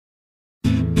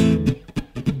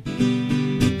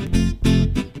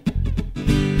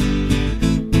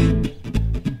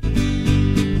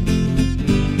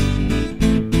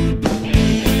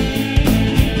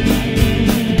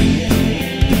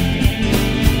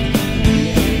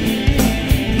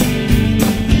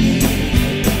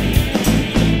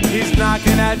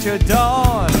at your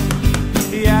door.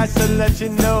 He has to let you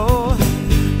know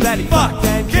that he fucked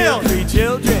and killed 3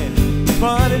 children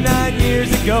 29 years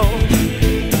ago.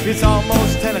 It's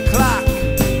almost 10 o'clock.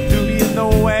 Do you know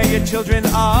where your children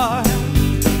are?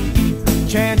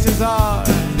 Chances are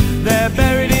they're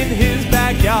buried in his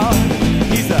backyard.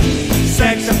 He's a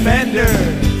sex offender,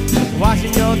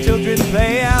 watching your children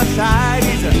play outside.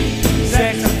 He's a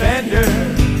sex offender,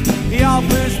 he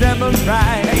offers them a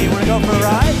ride. Hey, you wanna go for a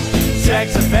ride?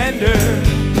 Sex offender,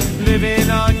 living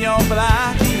on your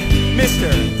block. Mr.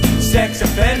 Sex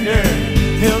Offender,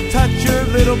 he'll touch your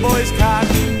little boy's cock.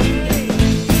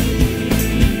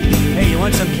 Hey, you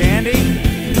want some candy?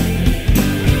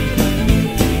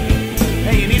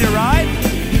 Hey, you need a ride?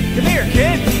 Come here,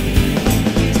 kid.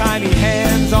 Tiny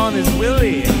hands on his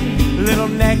willy, little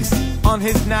necks on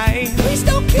his knife. Please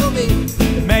don't kill me.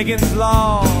 Megan's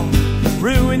Law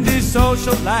ruined his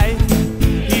social life.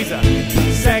 He's a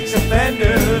sex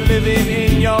offender living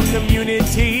in your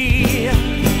community,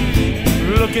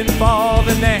 looking for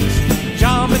the next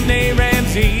John Benet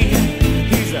Ramsey.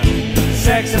 He's a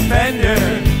sex offender,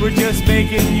 we're just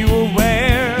making